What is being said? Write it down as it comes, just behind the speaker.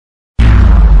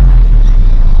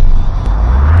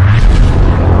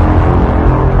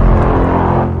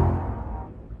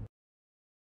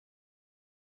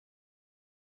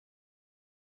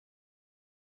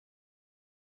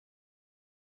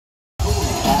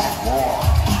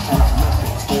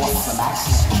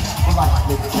Ooh,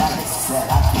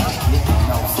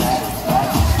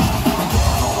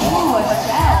 a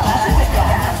shell. That's a good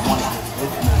guess.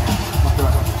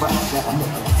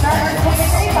 Starting to take a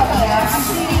shape up there. I can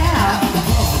see now.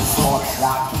 This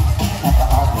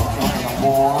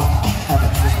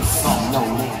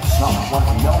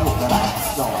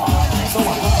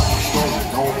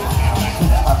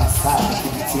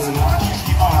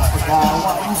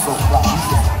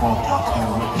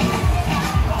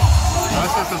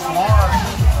is smart.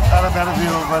 Got a better view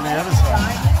over on the other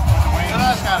side.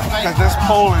 Because this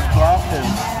pole is blocking.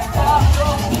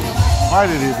 Why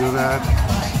did he do that?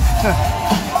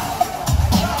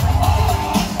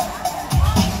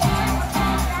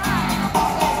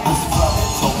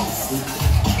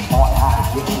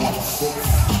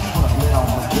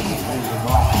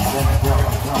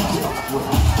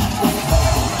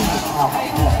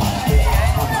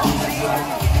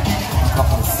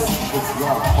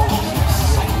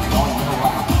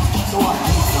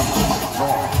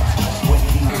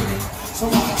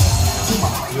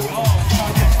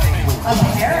 A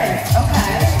parrot,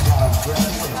 okay.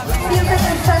 You can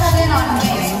settle in on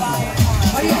wings.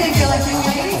 What do you think? You like your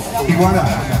wings? Iguana.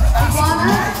 Iguana?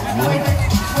 With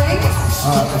wings?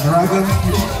 A dragon.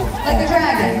 Like a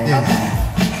dragon? Yeah. Okay.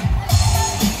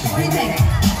 What do you think?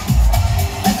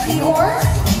 A seahorse?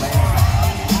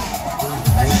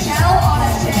 A shell on a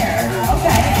chair.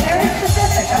 Okay, very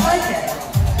specific. I like it.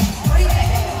 What do you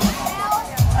think?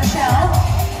 A shell?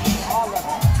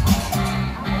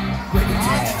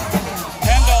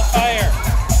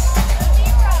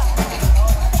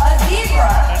 A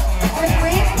zebra with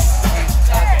wings?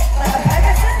 Like a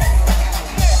Pegasus?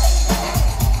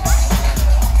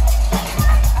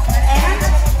 An ant?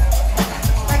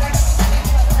 Like,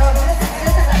 no, this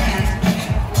is an ant.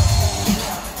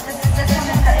 This one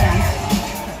is the ant.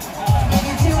 Give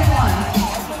you 2 in 1.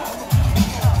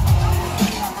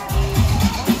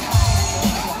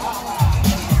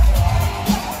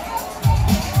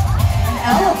 An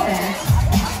elephant.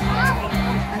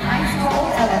 An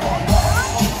ice-cold elephant.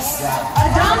 A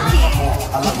donkey.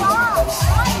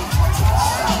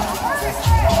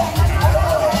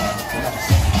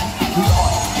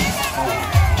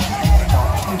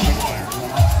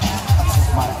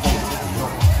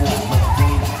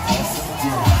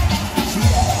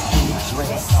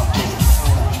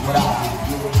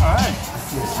 Alright.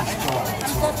 I'm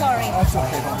so sorry. That's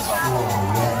okay.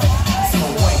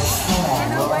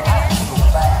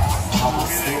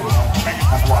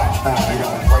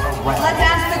 Let's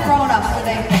ask the grown-ups what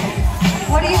they think.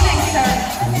 What do you think, sir?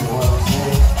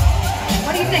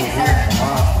 What do you think, sir?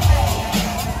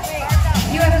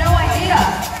 You have no idea.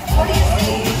 What do you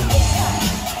see?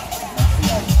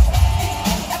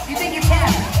 You think it's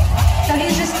him? So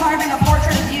he's just carving a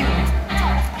portrait of you.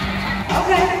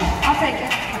 Okay, I'll take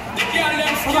it.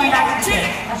 We're going back to the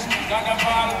kids.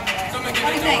 What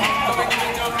do you think?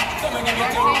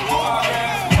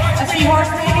 A seahorse,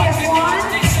 maybe a swan?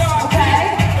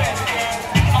 Okay.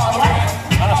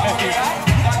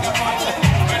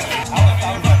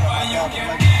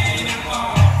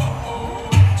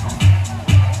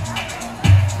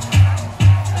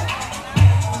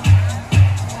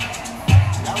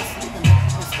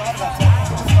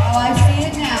 Oh, I see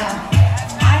it now.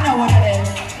 I know what it is.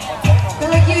 But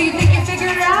like you think you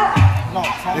figured it out?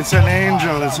 It's an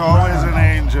angel. It's always an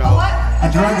angel. A what? A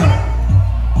dragon.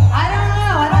 I don't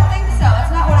know. I don't think so.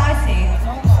 It's not what I see.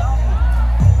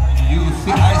 You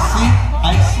see, I see.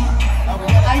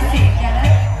 I see. Get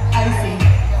it? I see.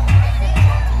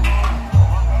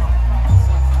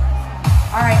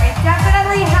 All right. It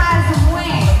definitely has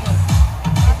wings.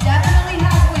 It definitely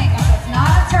has wings. It's not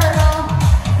a turtle.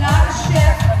 It's not a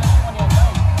ship.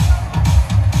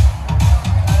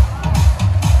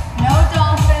 No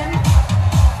dolphin.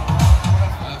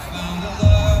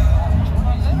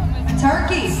 A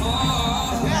turkey.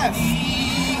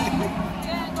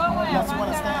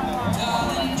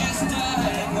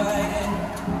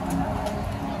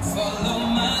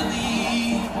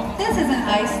 This isn't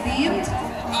ice themed.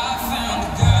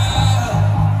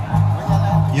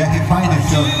 Yeah, he find it.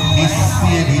 So he's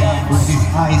seeing it with his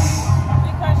eyes.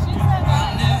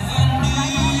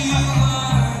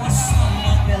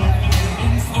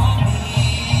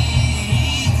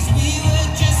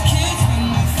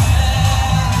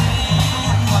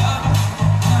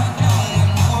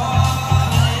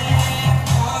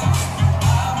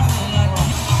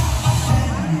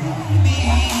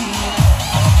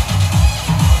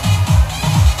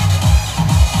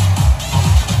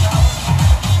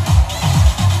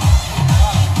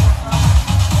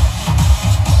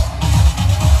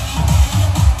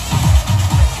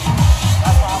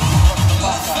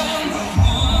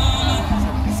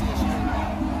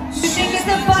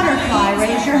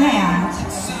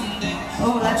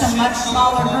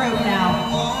 smaller group now.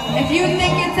 If you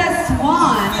think it's a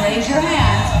swan, raise your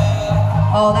hand.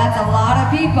 Oh, that's a lot of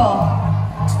people.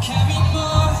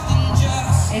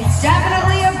 It's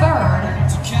definitely a bird.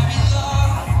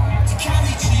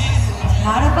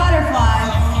 Not a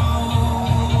butterfly.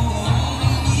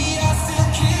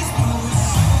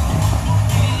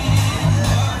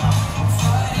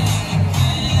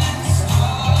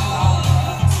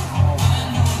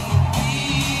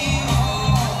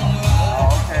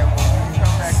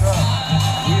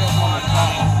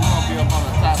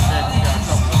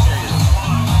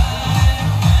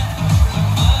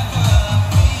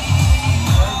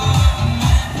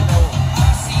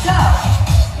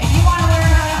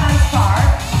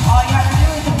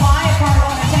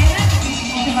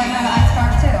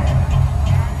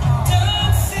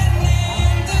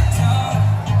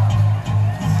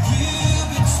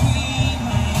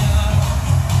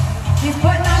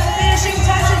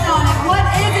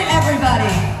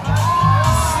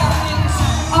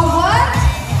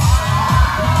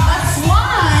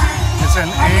 It's an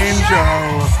angel.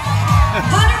 100%.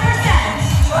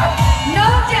 No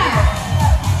doubt.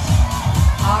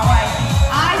 All right.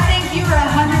 I think you were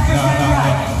 100%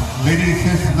 right. Lady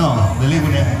says no. The lady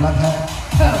with the black hat.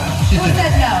 Who? Who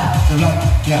said no? The black,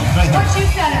 yeah, right here. What she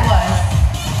said it was.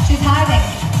 She's hiding.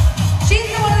 She's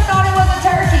the one who thought it was a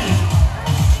turkey.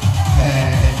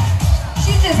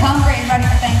 She's just hungry and ready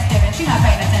for Thanksgiving. She's not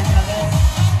paying attention to this.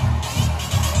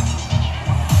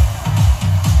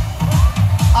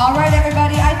 All right,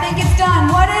 everybody, I think it's done.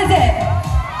 What is it?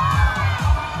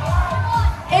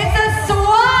 It's a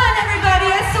swan,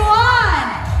 everybody, a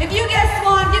swan. If you get a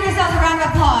swan, give yourselves a round of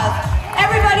applause.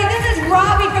 Everybody, this is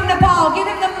Robbie from Nepal. Give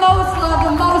him the most love,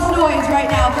 the most noise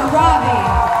right now for Robbie.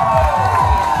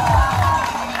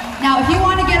 Now, if you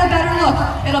want to get a better look,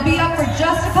 it'll be up for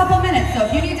just a couple minutes, so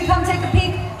if you need to come take a peek,